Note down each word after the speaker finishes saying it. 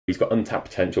He's got untapped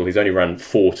potential. He's only run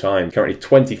 4 times, currently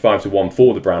 25 to 1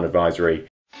 for the Brown Advisory.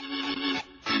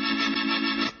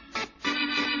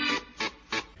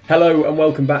 Hello and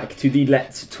welcome back to the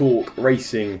Let's Talk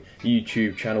Racing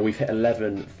YouTube channel. We've hit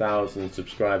 11,000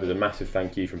 subscribers. A massive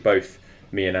thank you from both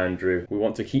me and Andrew. We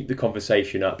want to keep the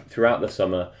conversation up throughout the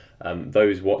summer.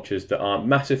 Those watchers that aren't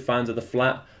massive fans of the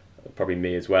flat, probably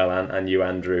me as well, and you,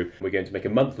 Andrew, we're going to make a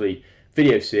monthly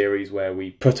video series where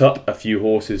we put up a few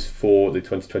horses for the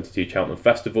 2022 Cheltenham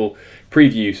Festival,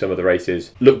 preview some of the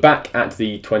races, look back at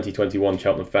the 2021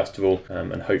 Cheltenham Festival,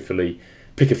 and hopefully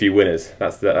pick a few winners.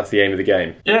 That's the aim of the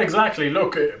game. Yeah, exactly.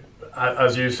 Look,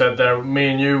 as you said there, me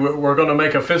and you, we're going to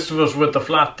make a fist of it with the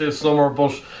flat this summer,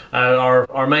 but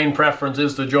our main preference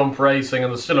is the jump racing,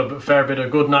 and there's still a fair bit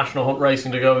of good national hunt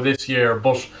racing to go this year.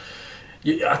 But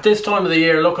at this time of the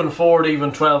year, looking forward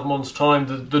even 12 months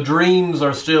time, the dreams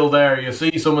are still there. You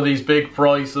see some of these big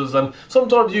prices, and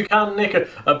sometimes you can nick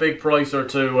a big price or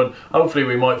two, and hopefully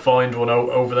we might find one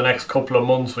over the next couple of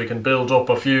months. We can build up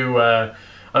a few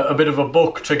a bit of a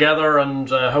book together, and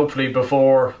hopefully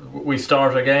before we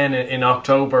start again in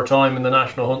October time in the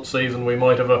national hunt season, we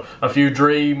might have a few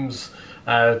dreams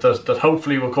that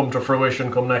hopefully will come to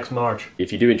fruition come next March.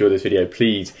 If you do enjoy this video,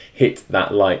 please hit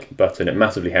that like button. It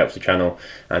massively helps the channel,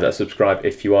 and subscribe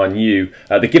if you are new.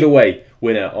 The giveaway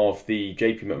winner of the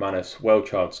JP McManus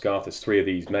Well-Charged Scarf, there's 3 of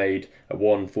these made,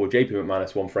 one for JP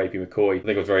McManus, one for AP McCoy. I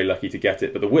think I was very lucky to get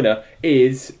it, but the winner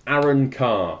is Aaron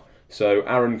Carr. So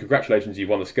Aaron, congratulations, you've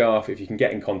won the scarf. If you can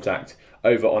get in contact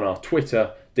over on our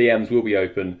Twitter, DMs will be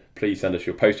open. Please send us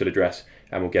your postal address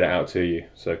and we'll get it out to you.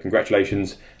 So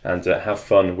congratulations, and have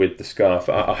fun with the scarf.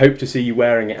 I hope to see you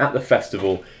wearing it at the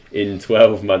festival in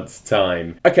 12 months'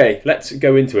 time. Okay, let's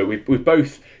go into it. We've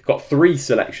both got 3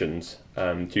 selections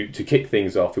to kick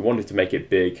things off. We wanted to make it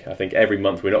big. I think every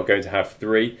month we're not going to have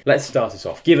 3. Let's start us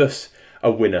off. Give us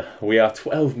a winner. We are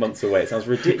 12 months away. It sounds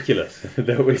ridiculous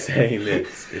that we're saying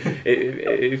this.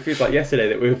 It feels like yesterday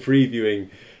that we were previewing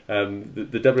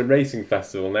the Dublin Racing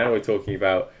Festival. Now we're talking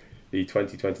about the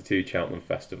 2022 Cheltenham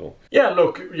Festival. Yeah,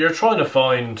 look, you're trying to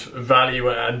find value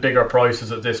and bigger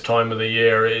prices at this time of the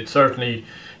year. It's certainly,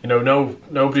 you know,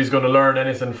 nobody's going to learn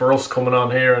anything for us coming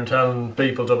on here and telling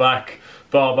people to back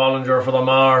Bob Bollinger for the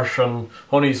Marsh and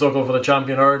Honeysuckle for the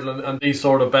Champion Hurdle and these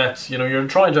sort of bets. You know, you're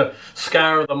trying to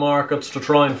scour the markets to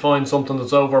try and find something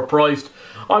that's overpriced.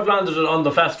 I've landed it on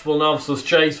the Festival Novices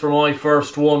Chase for my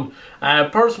first one.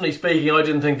 Personally speaking, I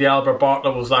didn't think the Albert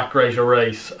Bartlett was that great a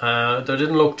race. There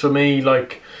didn't look to me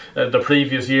like the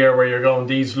previous year where you're going,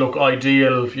 these look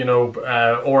ideal, you know,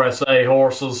 RSA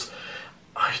horses.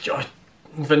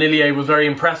 Vanillier was very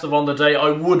impressive on the day.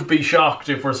 I would be shocked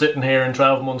if we're sitting here in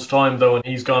 12 months time though and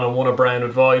he's gone and won a Brown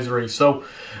Advisory. So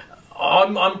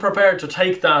I'm prepared to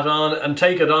take that on, and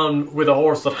take it on with a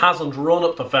horse that hasn't run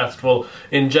at the festival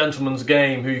in Gentleman's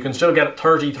Game, who you can still get at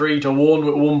 33 to 1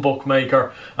 with one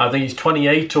bookmaker. I think he's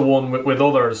 28 to 1 with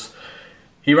others.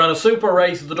 He ran a super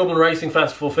race at the Dublin Racing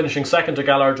Festival, finishing second to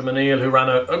Gallard de Manille, who ran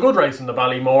a good race in the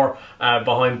Ballymore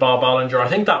behind Bob Bollinger. I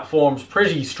think that form's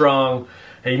pretty strong.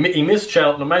 He missed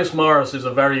Cheltenham. Mouse Morris is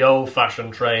a very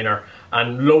old-fashioned trainer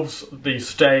and loves these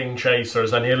staying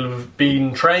chasers, and he'll have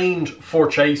been trained for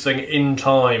chasing in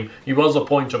time. He was a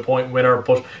point-to-point winner,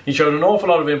 but he showed an awful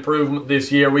lot of improvement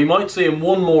this year. We might see him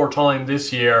one more time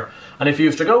this year, and if he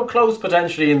was to go close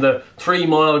potentially in the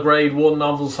 3-mile Grade 1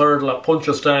 Novices Hurdle at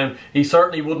Punchestown, he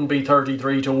certainly wouldn't be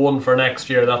 33 to 1 for next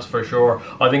year, that's for sure.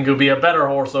 I think he'll be a better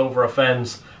horse over a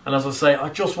fence. And as I say, I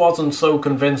just wasn't so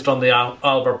convinced on the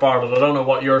Albert Bartlett. I don't know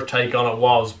what your take on it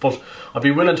was, but I'd be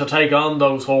willing to take on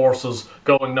those horses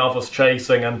going novice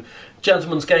chasing, and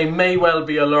Gentleman's Game may well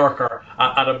be a lurker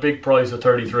at a big price of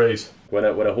 33s. When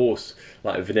a horse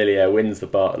like Vanillier wins the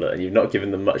Bartlett and you've not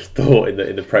given them much thought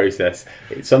in the process,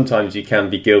 sometimes you can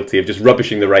be guilty of just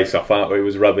rubbishing the race off. Oh, it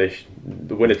was rubbish,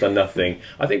 the winner's done nothing.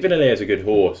 I think Vanillier is a good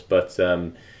horse, but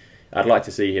I'd like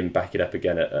to see him back it up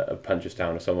again at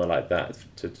Punchestown or somewhere like that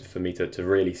for me to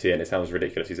really see it. And it sounds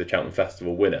ridiculous, he's a Cheltenham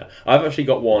Festival winner. I've actually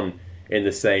got one in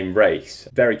the same race.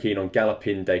 Very keen on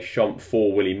Galopin des Champs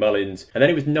for Willie Mullins. And then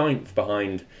he was 9th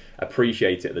behind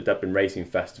Appreciate It at the Dublin Racing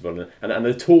Festival. And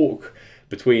the talk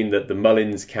between the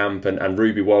Mullins camp and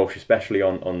Ruby Walsh, especially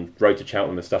on Road to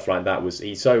Cheltenham and stuff like that, was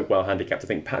he's so well handicapped. I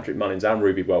think Patrick Mullins and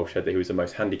Ruby Walsh said that he was the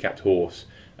most handicapped horse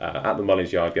at the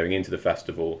Mullins Yard going into the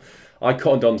festival. I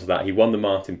cottoned on to that. He won the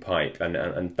Martin Pipe,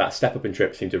 and that step up in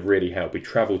trip seemed to really help. He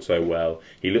travelled so well,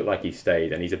 he looked like he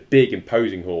stayed, and he's a big,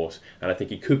 imposing horse, and I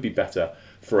think he could be better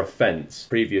for a fence.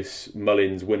 Previous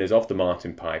Mullins winners of the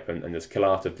Martin Pipe, and there's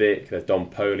Calata Vic, there's Don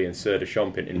Poli and Sir de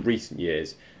Champ in recent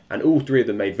years, and all 3 of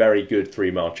them made very good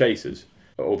 3-mile chasers.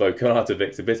 although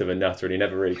Karnatavic's a bit of a nutter and he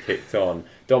never really kicked on.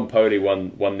 Don Poli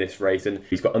won this race, and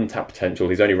he's got untapped potential.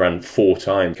 He's only ran 4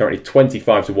 times, currently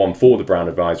 25-1 for the Brown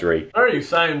Advisory. Very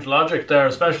sound logic there,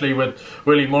 especially with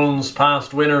Willie Mullins,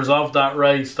 past winners of that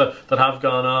race that have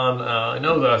gone on. I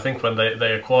know that I think when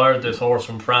they acquired this horse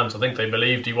from France, I think they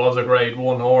believed he was a Grade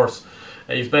 1 horse.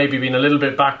 He's maybe been a little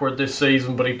bit backward this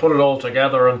season, but he put it all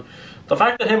together. And the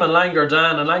fact that him and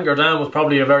Langardin was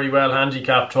probably a very well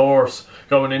handicapped horse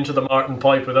going into the Martin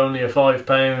Pipe with only a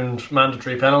 £5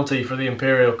 mandatory penalty for the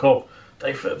Imperial Cup.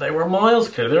 They were miles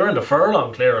clear. They were in the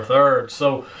furlong clear of third.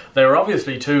 So they were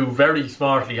obviously 2 very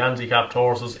smartly handicapped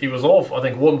horses. He was off, I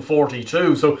think,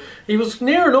 142. So he was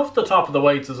near enough the top of the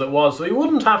weights as it was. So he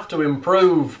wouldn't have to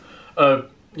improve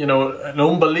you know, an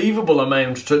unbelievable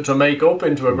amount to make up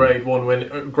into a Grade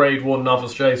 1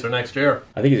 novice chaser next year.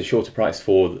 I think it's a shorter price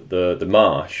for the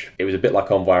Marsh. It was a bit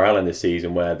like on Allen this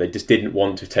season, where they just didn't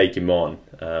want to take him on,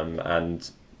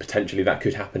 and potentially that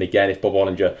could happen again if Bob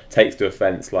Ollinger takes to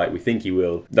offence like we think he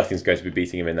will. Nothing's going to be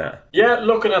beating him in that. Yeah,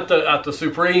 looking at the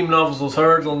Supreme Novices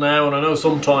Hurdle now, and I know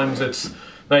sometimes it's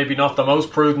maybe not the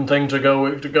most prudent thing to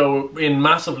go in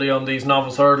massively on these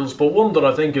novice hurdles, but one that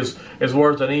I think is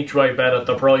worth an each way bet at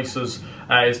the prices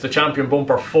is the Champion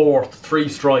Bumper 4th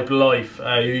 3-Stripe Life.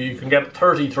 You can get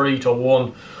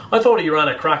 33-1. I thought he ran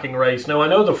a cracking race. Now I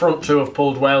know the front 2 have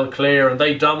pulled well clear and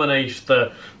they dominate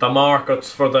the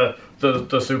markets for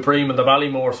the Supreme and the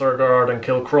Ballymore Surguard and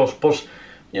Kilcrush, but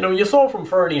you know, you saw from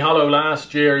Fernie Hollow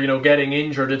last year, you know, getting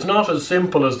injured. It's not as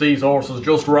simple as these horses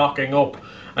just rocking up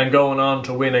and going on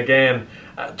to win again.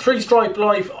 3-Stripe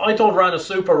Life, I thought, ran a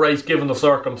super race given the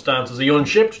circumstances. He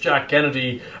unshipped Jack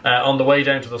Kennedy on the way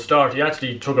down to the start. He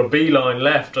actually took a beeline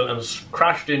left and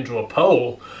crashed into a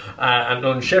pole and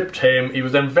unshipped him. He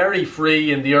was then very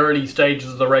free in the early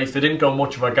stages of the race. They didn't go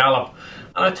much of a gallop.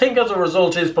 And I think as a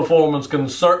result his performance can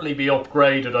certainly be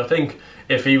upgraded. I think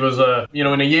if he was you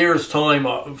know, in a year's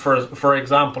time, for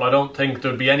example, I don't think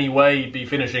there'd be any way he'd be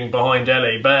finishing behind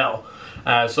LA Bell.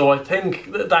 So I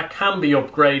think that can be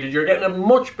upgraded. You're getting a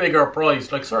much bigger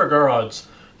price, like Sir Gerard's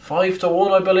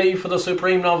 5-1, I believe, for the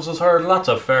Supreme Novices Hurdle. That's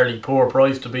a fairly poor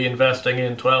price to be investing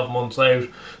in 12 months out,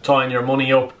 tying your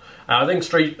money up. I think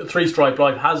 3-Stripe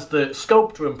Life has the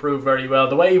scope to improve very well.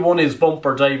 The way he won his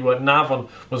bumper debut at Navan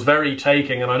was very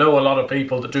taking, and I know a lot of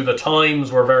people that do the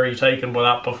times were very taken by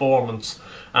that performance.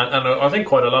 And I think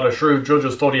quite a lot of shrewd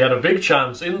judges thought he had a big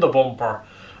chance in the bumper.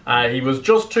 He was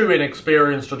just too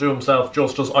inexperienced to do himself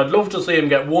justice. I'd love to see him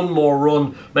get one more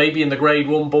run, maybe in the Grade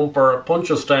 1 bumper at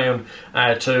Punchestown,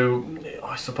 to,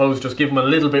 I suppose, just give him a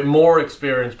little bit more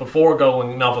experience before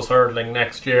going novice hurdling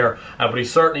next year. But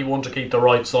he's certainly one to keep the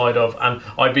right side of, and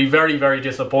I'd be very, very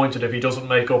disappointed if he doesn't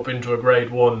make up into a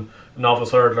Grade 1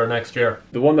 novice hurdler next year.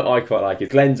 The one that I quite like is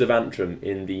Glens of Antrim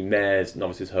in the Mares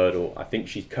Novices Hurdle. I think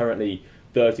she's currently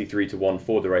 33-1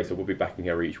 for the race. I will be backing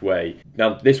her each way.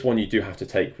 Now this one you do have to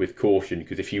take with caution,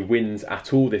 because if she wins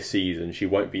at all this season she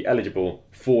won't be eligible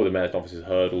for the Mares Novices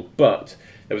Hurdle. But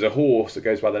there was a horse that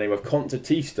goes by the name of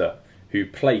Concertista who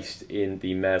placed in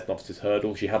the Mares Novices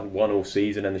Hurdle. She hadn't won all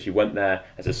season and then she went there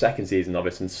as a second season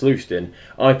novice and sluiced in.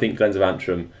 I think Glens of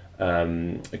Antrim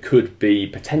could be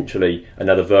potentially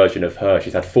another version of her.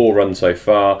 She's had 4 runs so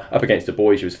far. Up against the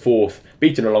boys she was 4th,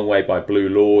 beaten a long way by Blue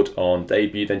Lord on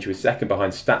debut. Then she was 2nd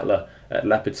behind Statler at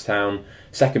Leopardstown,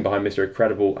 2nd behind Mr.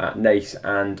 Incredible at Nace,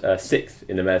 and 6th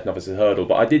in the Mares Novices Hurdle.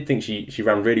 But I did think she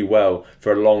ran really well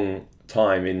for a long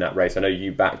time in that race. I know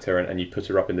you backed her and you put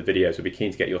her up in the video, so I'd be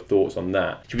keen to get your thoughts on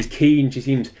that. She was keen, she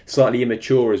seemed slightly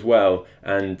immature as well,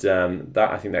 and that,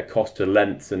 I think that cost her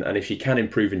length, and if she can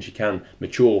improve and she can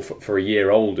mature for a year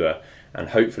older and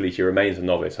hopefully she remains a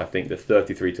novice, I think the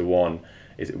 33-1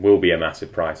 will be a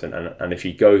massive price, and if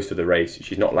she goes to the race,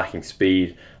 she's not lacking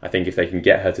speed. I think if they can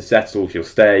get her to settle, she'll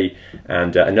stay,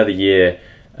 and another year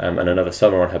and another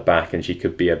summer on her back, and she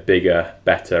could be a bigger,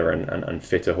 better and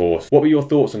fitter horse. What were your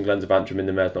thoughts on Glens of Antrim in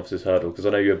the Mares Novices Hurdle? Because I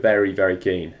know you're very, very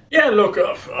keen. Yeah, look,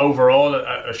 overall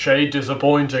a shade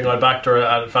disappointing. I backed her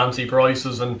at fancy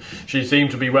prices and she seemed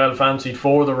to be well fancied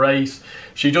for the race.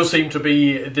 She does seem to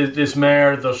be this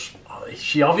mare that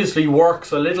she obviously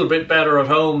works a little bit better at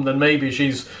home than maybe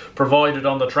she's provided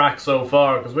on the track so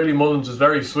far, because Willie Mullins is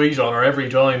very sweet on her every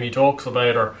time he talks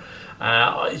about her.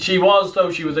 She was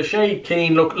a shade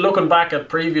keen. Looking back at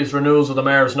previous renewals of the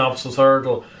Mares Novices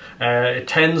Hurdle, it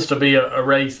tends to be a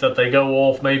race that they go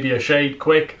off maybe a shade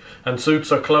quick and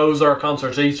suits a closer.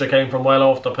 Concertista came from well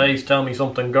off the pace. Tell Me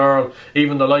Something Girl,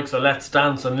 even the likes of Let's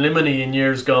Dance and Limini in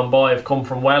years gone by have come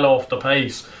from well off the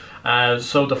pace.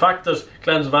 So the fact that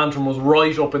Glens of Antrim was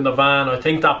right up in the van, I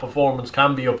think that performance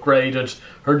can be upgraded.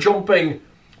 Her jumping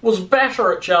was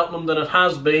better at Cheltenham than it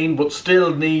has been, but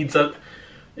still needs a...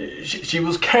 She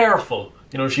was careful.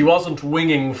 You know, she wasn't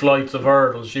winging flights of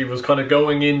hurdles. She was kind of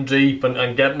going in deep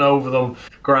and getting over them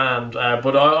grand.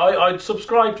 But I'd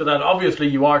subscribe to that. Obviously,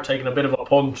 you are taking a bit of a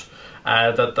punt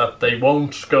that they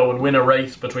won't go and win a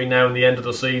race between now and the end of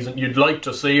the season. You'd like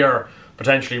to see her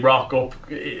potentially rock up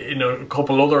in a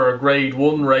couple other Grade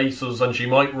 1 races, and she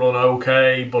might run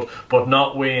okay, but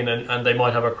not win, and they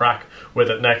might have a crack with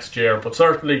it next year. But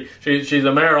certainly she's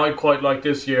a mare I quite like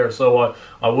this year, so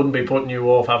I wouldn't be putting you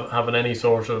off having any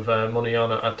sort of money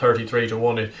on it at 33 to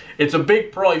 1. It's a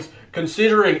big price,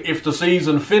 considering if the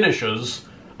season finishes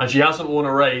and she hasn't won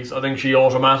a race. I think she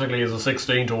automatically is a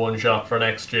 16 to 1 shot for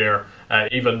next year,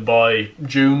 even by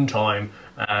June time.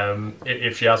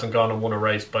 If she hasn't gone and won a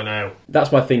race by now.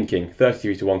 That's my thinking.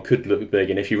 33 to 1 could look big,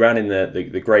 and if she ran in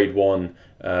the Grade 1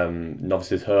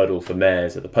 Novices hurdle for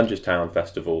mares at the Punchestown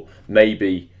Festival,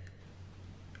 maybe,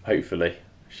 hopefully,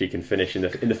 she can finish in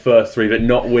the first 3 but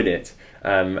not win it,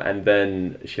 and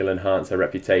then she'll enhance her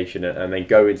reputation and then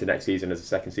go into next season as a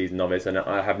second season novice. And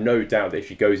I have no doubt that if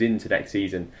she goes into next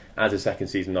season as a second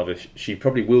season novice, she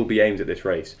probably will be aimed at this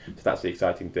race. So that's the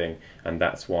exciting thing, and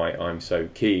that's why I'm so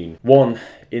keen. One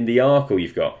in the Arkle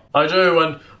you've got. I do,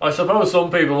 and I suppose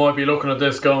some people might be looking at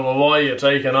this going, well, why are you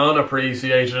taking on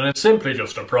Appreciated? And it's simply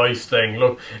just a price thing.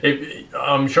 Look,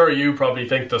 I'm sure you probably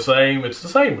think the same. It's the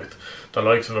same with the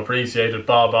likes of Appreciated,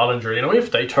 Bob Ollinger. You know, if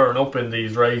they turn up in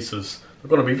these races, they're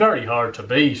going to be very hard to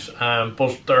beat.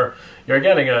 But you're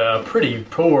getting a pretty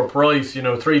poor price, you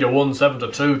know, 3 to 1, 7 to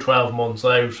 2, 12 months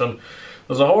out. And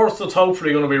there's a horse that's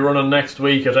hopefully going to be running next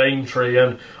week at Aintree,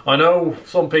 and I know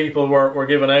some people were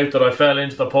giving out that I fell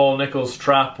into the Paul Nicholls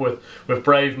trap with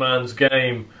Brave Man's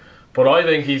Game, but I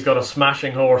think he's got a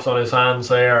smashing horse on his hands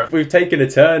here. We've taken a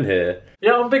turn here.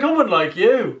 Yeah, I'm becoming like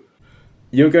you.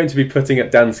 You're going to be putting up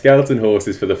Dan Skelton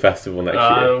horses for the festival next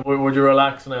year. Would you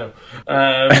relax now?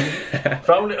 If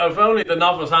only the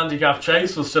novice handicap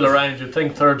chase was still around, you'd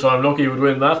think third time lucky would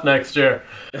win that next year.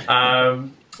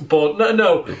 But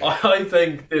no, I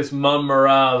think this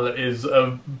Monmoral is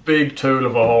a big tool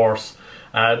of a horse.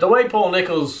 The way Paul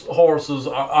Nicholls' horses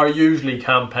are usually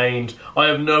campaigned, I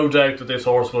have no doubt that this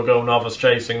horse will go novice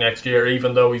chasing next year,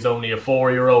 even though he's only a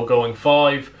 4-year-old going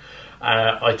 5.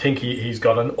 I think he's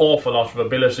got an awful lot of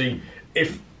ability.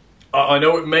 I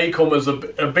know it may come as a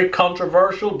bit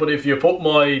controversial, but if you put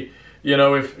me at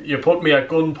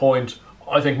gunpoint,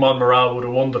 I think Monmoral would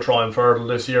have won the Triumph Hurdle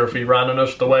this year if he ran in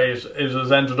it. The way it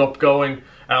has ended up going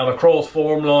on a cross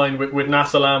form line with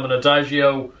Nassalam and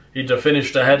Adagio, he'd have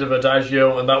finished ahead of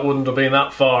Adagio, and that wouldn't have been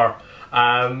that far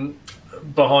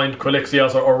behind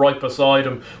Quilixios or right beside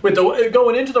him.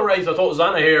 Going into the race, I thought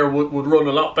Zanahiyr would run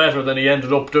a lot better than he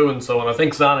ended up doing so, and I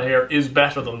think Zanahiyr is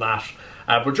better than that.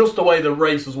 But just the way the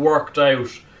race has worked out,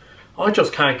 I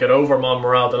just can't get over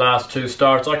Monmoral the last 2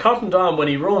 starts. I cottoned on when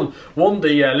he won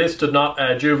the listed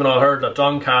juvenile hurdle at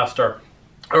Doncaster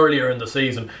earlier in the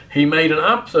season. He made an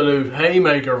absolute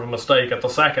haymaker of a mistake at the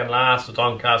second last at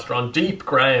Doncaster on deep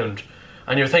ground.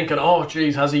 And you're thinking, oh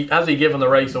geez, has he given the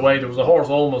race away? There was a horse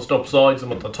almost upsides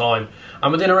him at the time.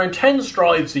 And within around 10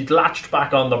 strides, he latched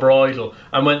back on the bridle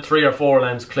and went 3 or 4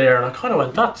 lengths clear. And I kind of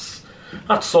went, that's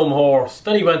some horse.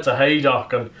 Then he went to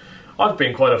Haydock, and I've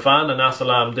been quite a fan of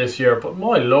Nassalam this year, but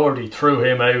my lord, he threw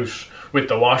him out with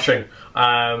the washing.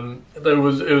 It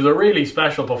was a really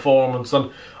special performance,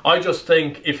 and I just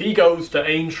think if he goes to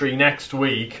Aintree next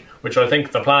week, which I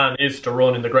think the plan is to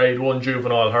run in the Grade 1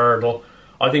 juvenile hurdle,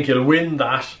 I think he'll win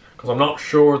that, because I'm not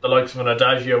sure the likes of an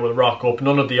Adagio will rock up.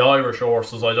 None of the Irish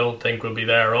horses I don't think will be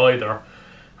there either.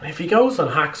 And if he goes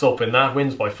and hacks up in that,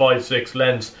 wins by 5-6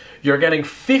 lengths, you're getting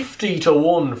 50 to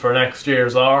 1 for next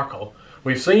year's Arkle.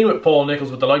 We've seen with Paul Nicholls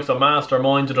with the likes of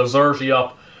Mastermind and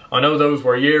Azertiop. I know those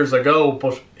were years ago,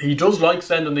 but he does like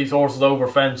sending these horses over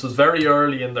fences very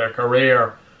early in their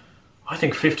career. I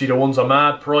think 50 to 1's a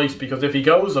mad price, because if he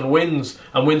goes and wins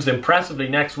impressively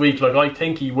next week, like I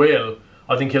think he will,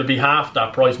 I think he'll be half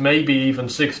that price, maybe even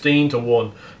 16 to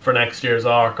 1 for next year's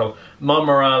Arkle.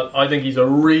 Monmoral, I think he's a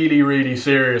really, really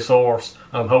serious horse.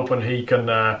 I'm hoping he can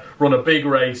run a big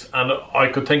race, and I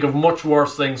could think of much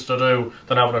worse things to do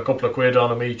than having a couple of quid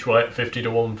on him each way at 50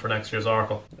 to 1 for next year's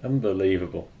Arkle.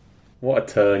 Unbelievable. What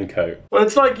a turncoat. Well,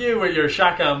 it's like you with your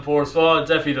Shakam Poursois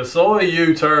Defi de Soy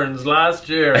U-turns last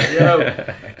year. You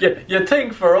know, you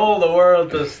think for all the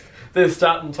world this,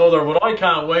 that and t'other, but I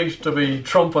can't wait to be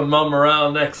trumping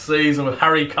Monmoral next season with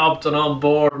Harry Cobden on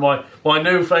board, my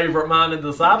new favourite man in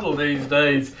the saddle these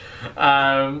days.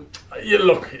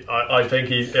 Look, I think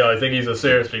he's a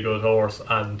seriously good horse,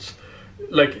 and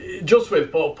like just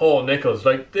with Paul Nicholls,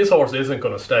 like this horse isn't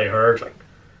going to stay hurt. Like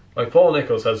Like, Paul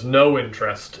Nicholls has no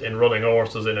interest in running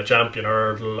horses in a champion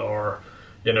hurdle or,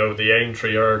 you know, the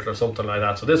Aintree hurdle or something like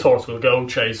that. So this horse will go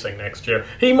chasing next year.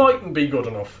 He mightn't be good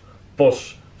enough, but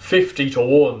 50 to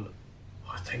 1,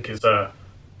 I think, is a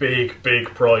big,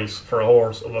 big price for a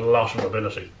horse of a lot of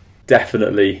ability.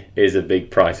 Definitely is a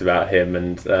big price about him,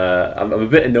 and I'm a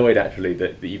bit annoyed actually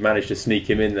that you managed to sneak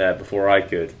him in there before I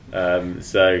could.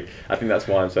 So I think that's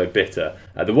why I'm so bitter.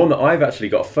 The one that I've actually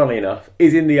got, funnily enough,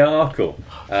 is in the Arkle,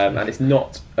 and it's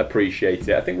not Appreciate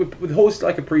It. I think with horses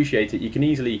like Appreciate It, you can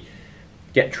easily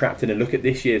get trapped in and look at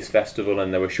this year's festival,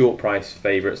 and there were short price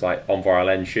favourites like Envoi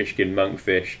Allen, Shishkin,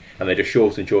 Monkfish, and they just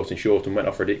short and went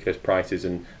off ridiculous prices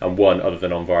and won other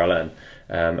than Envoi Allen.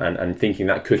 And thinking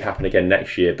that could happen again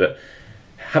next year. But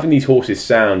having these horses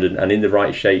sound and in the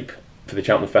right shape for the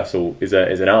Cheltenham Festival is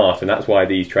an art, and that's why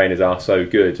these trainers are so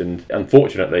good. And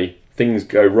unfortunately, things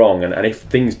go wrong, and if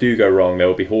things do go wrong, there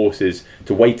will be horses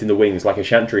to wait in the wings, like a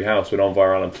Chantry House when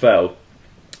Envoi Allen fell,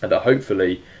 and that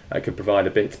hopefully could provide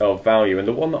a bit of value. And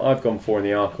the one that I've gone for in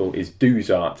the Arkle is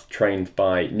Duzart, trained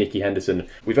by Nicky Henderson.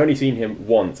 We've only seen him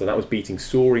once, and that was beating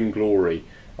Soaring Glory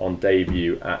on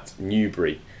debut at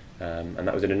Newbury. And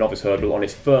that was in a novice hurdle on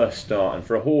his first start. And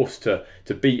for a horse to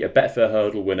beat a Betfair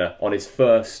hurdle winner on his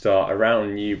first start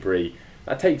around Newbury,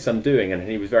 that takes some doing, and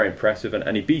he was very impressive,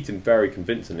 and he beat him very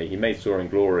convincingly. He made Soaring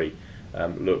Glory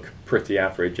look pretty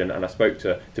average, and I spoke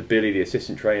to Billy, the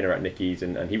assistant trainer at Nicky's,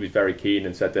 and he was very keen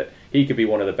and said that he could be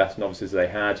one of the best novices they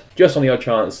had. Just on the odd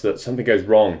chance that something goes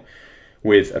wrong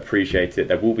with Appreciate It,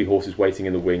 there will be horses waiting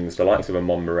in the wings, the likes of a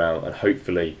Montmorel and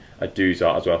hopefully a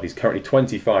Duzart as well. He's currently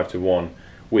 25 to 1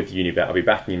 with Unibet. I'll be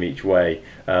backing him each way.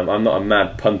 I'm not a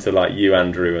mad punter like you,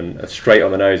 Andrew, and straight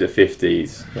on the nose at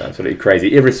 50s. Absolutely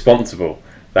crazy. Irresponsible,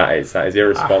 that is. That is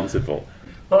irresponsible.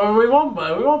 Well, we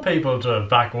want people to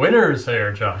back winners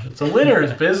here, Josh. It's a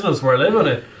winner's business we're living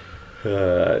in.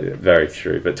 Very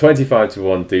true. But 25 to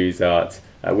 1 Duzart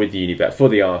with Unibet for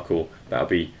the Arkle. That'll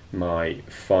be my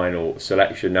final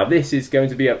selection. Now, this is going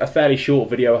to be a fairly short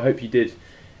video. I hope you did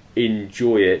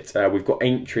enjoy it. We've got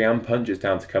Aintree and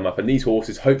Punchestown to come up, and these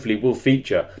horses hopefully will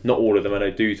feature. Not all of them. I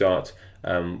know Duzart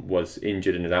was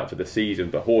injured and is out for the season,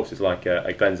 but horses like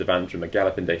a Glenzavantrum, a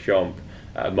Gallopin des Champs,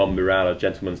 a Montmorel, a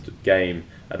Gentleman's Game,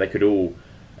 they could all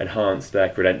enhance their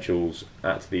credentials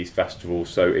at these festivals.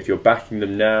 So if you're backing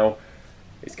them now,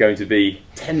 it's going to be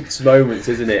tense moments,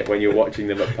 isn't it, when you're watching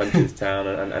them at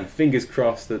Punchestown, and fingers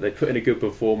crossed that they put in a good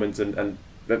performance, and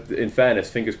in fairness,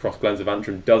 fingers crossed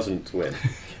Glenzavantrum doesn't win.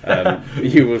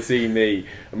 You will see me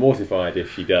mortified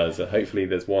if she does. Hopefully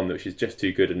there's one that she's just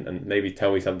too good, and maybe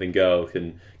Tell Me Something Girl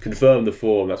can confirm the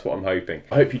form. That's what I'm hoping.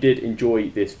 I hope you did enjoy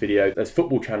this video. There's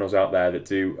football channels out there that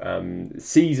do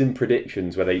season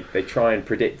predictions where they try and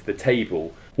predict the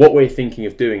table. What we're thinking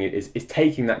of doing is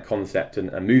taking that concept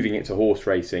and moving it to horse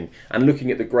racing, and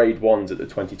looking at the Grade 1s at the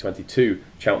 2022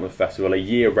 Cheltenham Festival a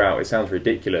year out. It sounds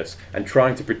ridiculous, and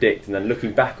trying to predict and then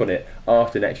looking back on it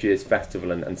after next year's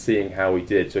festival and seeing how we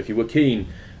did. So if you were keen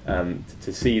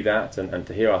to see that and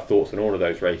to hear our thoughts on all of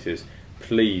those races,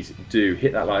 please do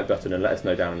hit that like button and let us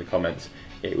know down in the comments.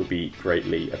 It would be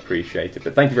greatly appreciated.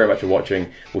 But thank you very much for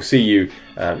watching. We'll see you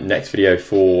next video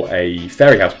for a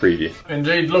Fairyhouse preview.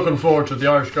 Indeed, looking forward to the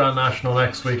Irish Grand National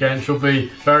next weekend. Should be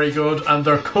very good, and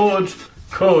there could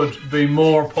be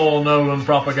more Paul Nolan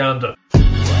propaganda.